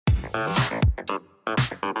Welcome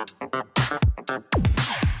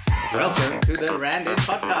to the Random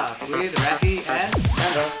Podcast with Rafi and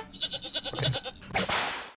Chandra.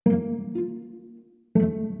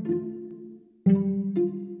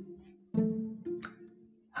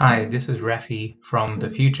 Hi, this is Rafi from the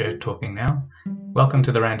future talking now. Welcome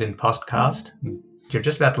to the Random Podcast. You're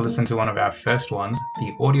just about to listen to one of our first ones.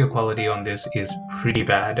 The audio quality on this is pretty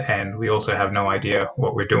bad, and we also have no idea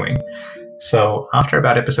what we're doing. So after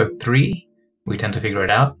about episode 3, we tend to figure it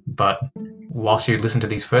out, but whilst you listen to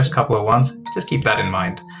these first couple of ones, just keep that in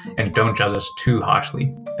mind, and don't judge us too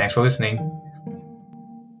harshly. Thanks for listening.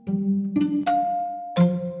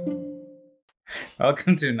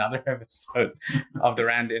 Welcome to another episode of the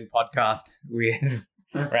Random Podcast with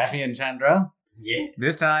Rafi and Chandra. Yeah.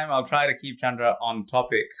 This time I'll try to keep Chandra on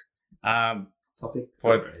topic.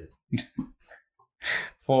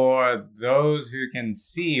 For those who can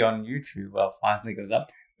see on YouTube, well, finally goes up.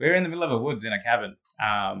 We're in the middle of the woods in a cabin.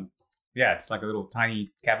 It's like a little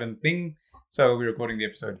tiny cabin thing. So we're recording the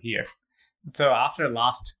episode here. So after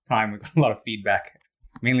last time, we got a lot of feedback,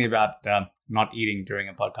 mainly about not eating during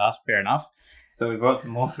a podcast. Fair enough. So we brought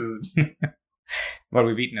some more food. But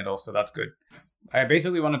we've eaten it also. That's good. I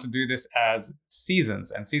basically wanted to do this as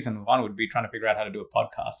seasons, and season 1 would be trying to figure out how to do a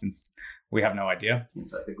podcast since we have no idea.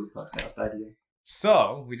 Seems like a good podcast idea.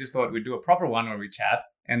 So we just thought we'd do a proper one where we chat,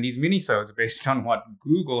 and these mini-sodes are based on what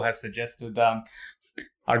Google has suggested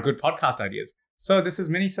are good podcast ideas. So this is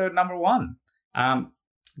mini-sode number 1.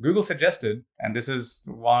 Google suggested, and this is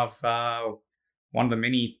one of the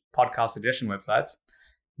many podcast suggestion websites,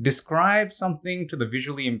 describe something to the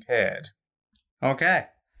visually impaired. Okay.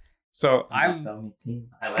 So I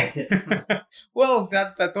like it. Well, I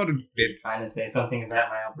thought it'd be trying to say something about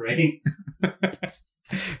my operating.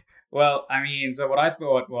 Well, I mean, so what I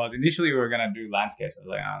thought was initially we were going to do landscapes. I was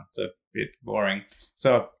like, it's a bit boring.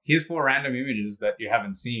 So here's 4 random images that you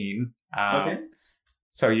haven't seen. Okay.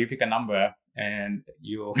 So you pick a number and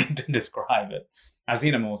you'll get to describe it. I've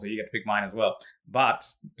seen them all, so you get to pick mine as well. But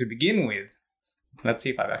to begin with, let's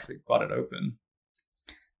see if I've actually got it open.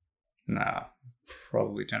 Nah,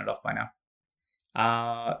 probably turn it off by now.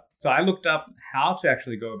 So I looked up how to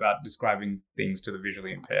actually go about describing things to the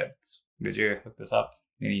visually impaired. Did you look this up?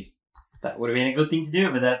 That would have been a good thing to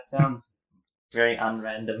do, but that sounds very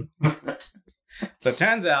unrandom. So it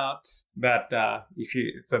turns out that there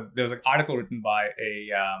was an article written by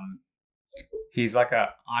he's like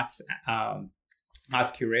a arts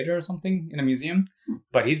curator or something in a museum,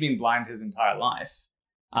 but he's been blind his entire life.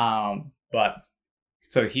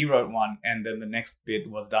 So he wrote one, and then the next bit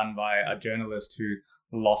was done by a journalist who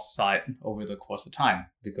lost sight over the course of time,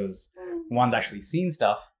 because one's actually seen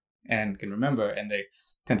stuff and can remember, and they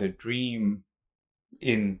tend to dream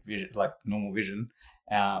in vision, like normal vision,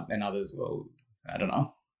 and others, well, I don't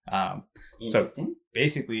know. Interesting. So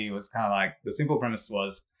basically, it was kind of like the simple premise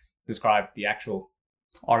was describe the actual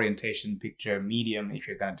orientation, picture, medium. If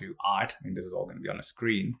you're going to do art, I mean, this is all going to be on a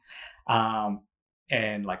screen.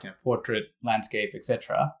 And like, portrait, landscape,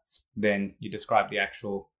 etc. Then you describe the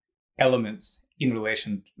actual elements in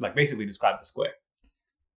relation, like basically describe the square.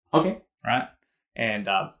 Okay. Right. And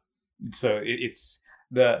so it's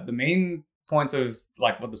the main points of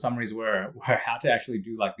like what the summaries were how to actually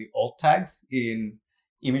do like the alt tags in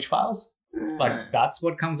image files. Like that's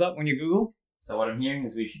what comes up when you Google. So what I'm hearing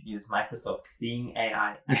is we should use Microsoft Seeing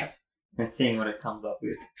AI app and seeing what it comes up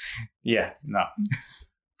with. Yeah. No.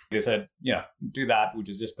 They said, do that, which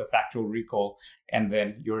is just the factual recall, and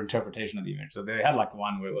then your interpretation of the image. So they had like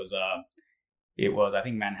one where it was I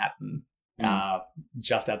think Manhattan,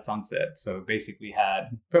 just at sunset. So basically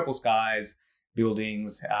had purple skies,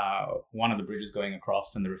 buildings, one of the bridges going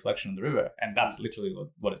across, and the reflection of the river, and that's literally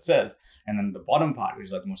what it says. And then the bottom part, which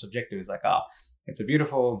is like the more subjective, is like, it's a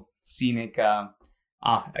beautiful scenic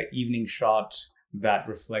evening shot that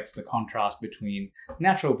reflects the contrast between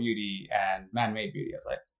natural beauty and man-made beauty. I was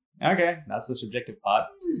like, okay, that's the subjective part.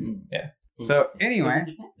 Yeah. So anyway,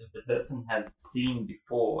 it depends if the person has seen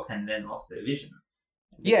before and then lost their vision.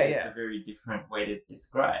 It's a very different way to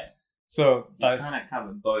describe. So you kind of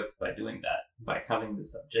cover both by doing that. By covering the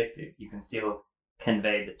subjective, you can still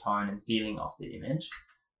convey the tone and feeling of the image.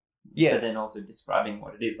 Yeah. But then also describing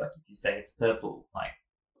what it is. Like if you say it's purple, like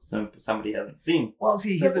somebody hasn't seen. Well,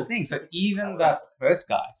 see, here's the thing. So even that first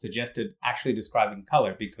guy suggested actually describing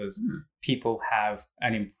color because people have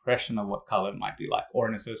an impression of what color might be like, or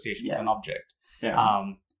an association with an object.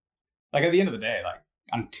 Yeah. Like at the end of the day, like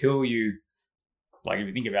until you, like if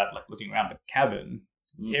you think about like looking around the cabin,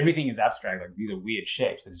 everything is abstract. Like these are weird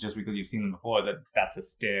shapes. It's just because you've seen them before that that's a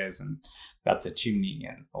stairs and that's a chimney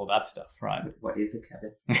and all that stuff, right? What is a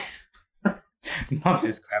cabin? Not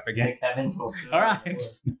this crap The again. cabin falls over. All right.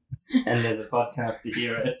 And there's a podcast to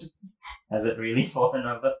hear it. Has it really fallen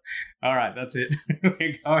over? All right, that's it.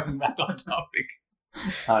 We're going back on topic.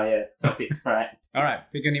 Oh yeah, topic, right. All right,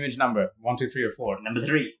 pick an image number. 1, 2, 3, or 4. Number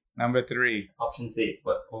 3. Number 3. Option C,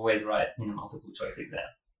 but always right in a multiple choice exam.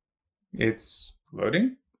 It's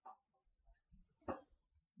loading.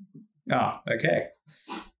 Oh, okay.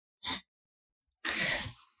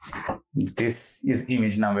 This is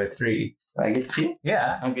image number 3. Do I get to see it?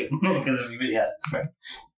 Yeah. I'm good. Because we really had to spread.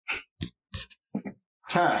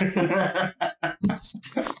 Huh.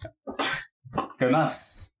 Go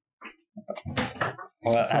nuts.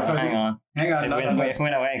 Well, hang on. Hang on. It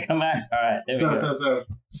went away. Come back. All right. There we go. So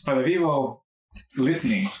for the people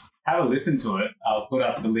listening, have a listen to it. I'll put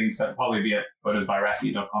up the links. That'll probably be at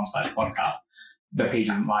photosbyrafi.com/podcast. The page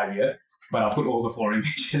isn't live yet, but I'll put all the 4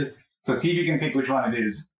 images. So see if you can pick which one it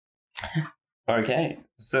is. Okay.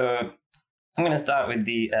 So I'm going to start with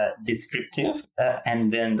the descriptive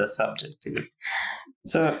and then the subjective.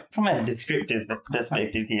 So from a descriptive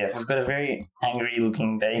perspective here, we've got a very angry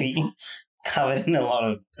looking baby covered in a lot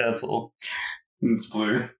of purple. It's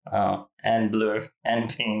blue. Oh, and blue and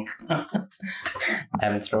pink.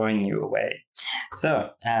 I'm throwing you away.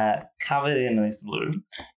 So covered in this blue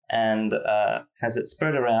and has it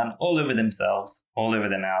spread around all over themselves, all over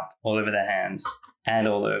their mouth, all over their hands, and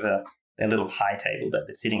all over their little high table that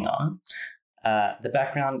they're sitting on. The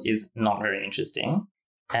background is not very interesting,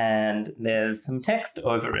 and there's some text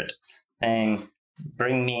over it saying,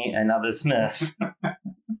 "Bring me another Smurf."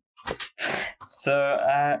 So,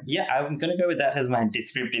 yeah, I'm going to go with that as my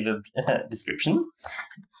descriptive description.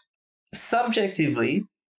 Subjectively,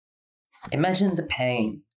 imagine the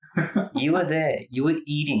pain. You were there. You were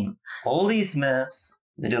eating all these Smurfs.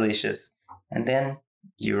 They're delicious. And then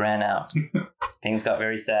you ran out. Things got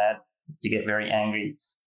very sad. You get very angry.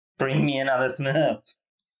 Bring me another Smurf.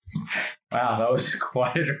 Wow, that was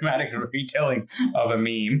quite a dramatic retelling of a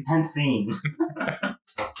meme. And scene.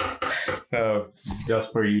 So,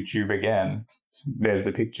 just for YouTube again, there's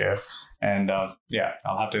the picture. And yeah,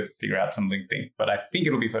 I'll have to figure out some link thing. But I think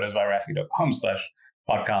it'll be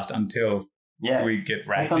photosbyrafi.com/podcast until we get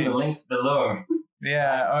wrapped Click on in. the links below.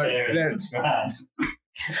 Yeah. Share and subscribe.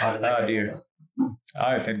 Oh, dear.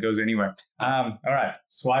 Oh, that goes anywhere. All right.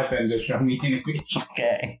 Swipe and just show me an image.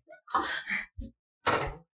 Okay.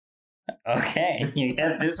 Okay, you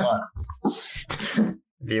get this one.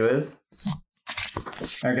 Viewers.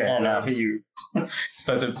 Okay. And now for you.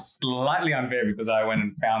 So it's slightly unfair because I went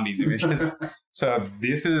and found these images. So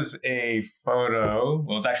this is a photo.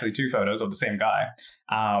 Well, it's actually 2 photos of the same guy.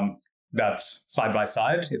 That's side by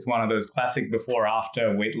side. It's one of those classic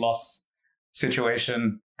before-after weight loss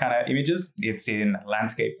situation kind of images. It's in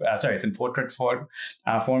landscape. It's in portrait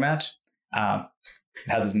format. It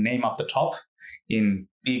has his name up the top in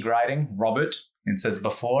big writing, Robert. It says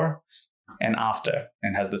before and after,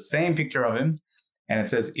 and has the same picture of him. And it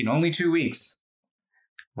says, in only 2 weeks,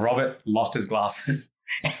 Robert lost his glasses.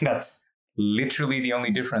 And that's literally the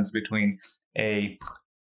only difference between a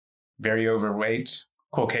very overweight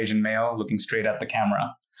Caucasian male looking straight at the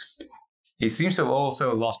camera. He seems to have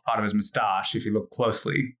also lost part of his mustache if you look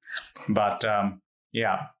closely. But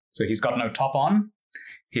yeah, so he's got no top on.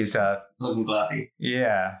 He's looking glassy.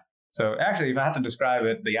 Yeah. So actually, if I had to describe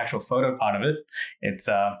it, the actual photo part of it, it's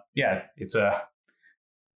a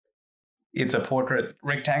portrait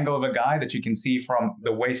rectangle of a guy that you can see from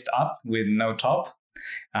the waist up with no top.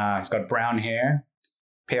 He's got brown hair,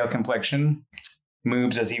 pale complexion,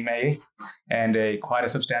 moves as he may, and quite a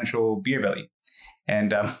substantial beer belly.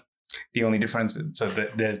 And the only difference,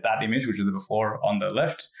 there's that image, which is the before on the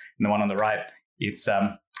left, and the one on the right, it's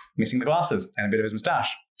missing the glasses and a bit of his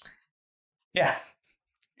mustache. Yeah.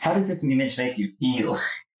 How does this image make you feel?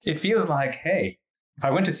 It feels like, hey, if I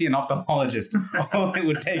went to see an ophthalmologist, all it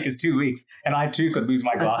would take is 2 weeks, and I too could lose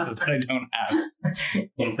my glasses that I don't have.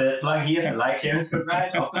 Insert plug here for like, share, and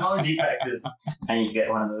subscribe. Ophthalmology practice. I need to get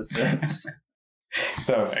one of those first.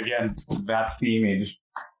 So again, that's the image.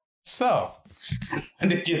 So, what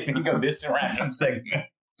did you think of this random segment?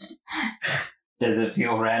 Does it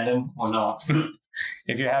feel random or not?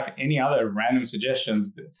 If you have any other random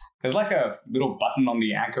suggestions, there's like a little button on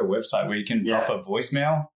the Anchor website where you can drop a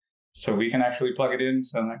voicemail, so we can actually plug it in.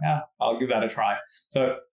 So I'm like, I'll give that a try.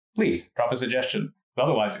 So please drop a suggestion.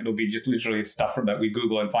 Otherwise, it'll be just literally stuff that we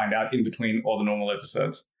Google and find out in between all the normal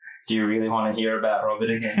episodes. Do you really want to hear about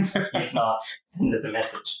Robert again? If not, send us a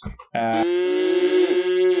message.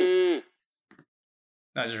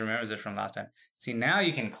 I just remembers it from last time. See, now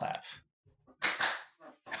you can clap.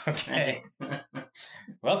 Okay.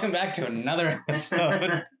 Welcome back to another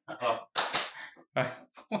episode.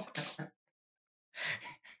 What?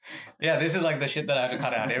 Yeah, this is like the shit that I have to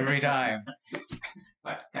cut out every time.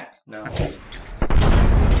 Right, okay. No.